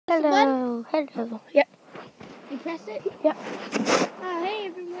Hello. Hello. Yep. You press it? Yep. Hey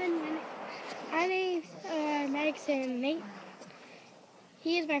everyone. My name's Madison Nate.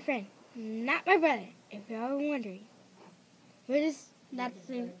 He is my friend, not my brother, if y'all were wondering. We're just not the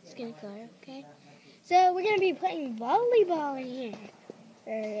same skin color, okay? So we're gonna be playing volleyball in here.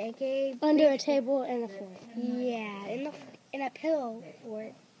 AKA Under a table and a floor. Yeah, in a pillow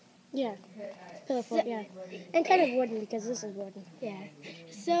fort. Yeah. Pillow fort, yeah. And kind of wooden because this is wooden. Yeah.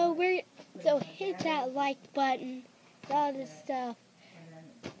 So hit that like button, all this stuff.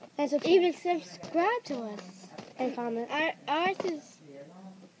 And subscribe. Even subscribe to us. And comment.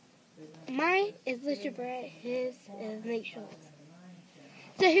 Mine is Lucia Brett, his is Nate Schultz.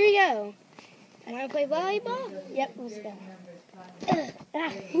 So here we go. Want to play volleyball? Yep, let's go.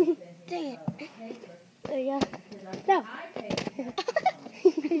 Dang it. There you go. No.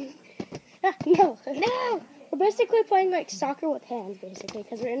 No. No! We're basically playing like soccer with hands, basically,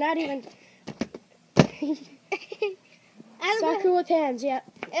 because we're not even... Soccer with hands, yep.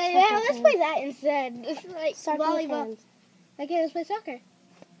 Yeah, let's play that instead. It's like Soccer with volleyball. hands. Okay, let's play soccer.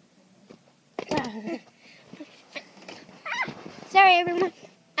 Sorry, everyone.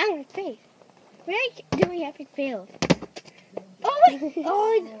 I'm going to face. We're doing epic fails.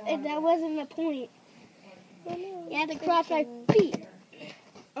 Oh, that wasn't the point. You had to cross my feet.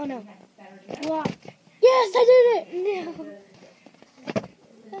 Oh, no. Blocked. Yes, I did No.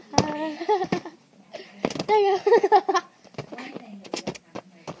 it! There you go.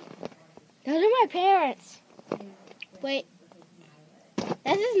 Those are my parents. Wait.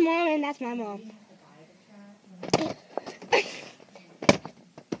 That's his mom and that's my mom.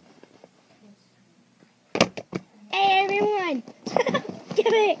 Hey, everyone.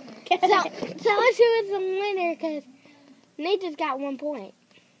 Give it. Tell us who is the winner because Nate just got 1 point.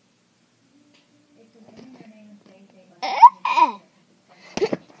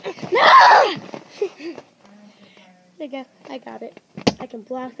 No! There you go. I got it. I can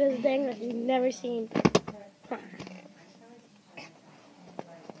block this thing that you've never seen.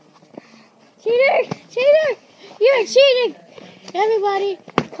 Cheater! Cheater! You're cheating! Everybody,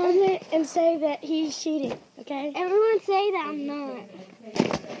 comment and say that he's cheating, okay? Everyone say that I'm not.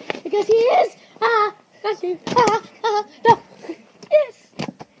 Because he is! Got you! No! Yes!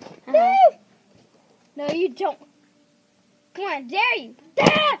 No! No, you don't. Come on, dare you!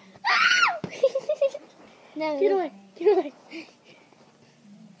 Ah! No. Get away! Get away!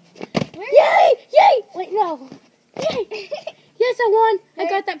 Where? Yay! Yay! Wait, no! Yay! Yes, I won! I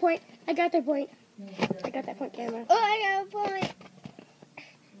got that point. I got that point. I got that point, camera. Oh, I got a point.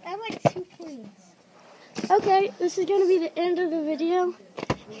 I have like 2 points. Okay, this is going to be the end of the video.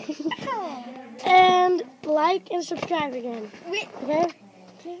 And like and subscribe again. Wait. Okay?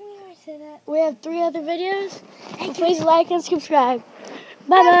 Can we ever say that? We have 3 other videos. So please like and subscribe.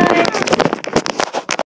 Bye-bye.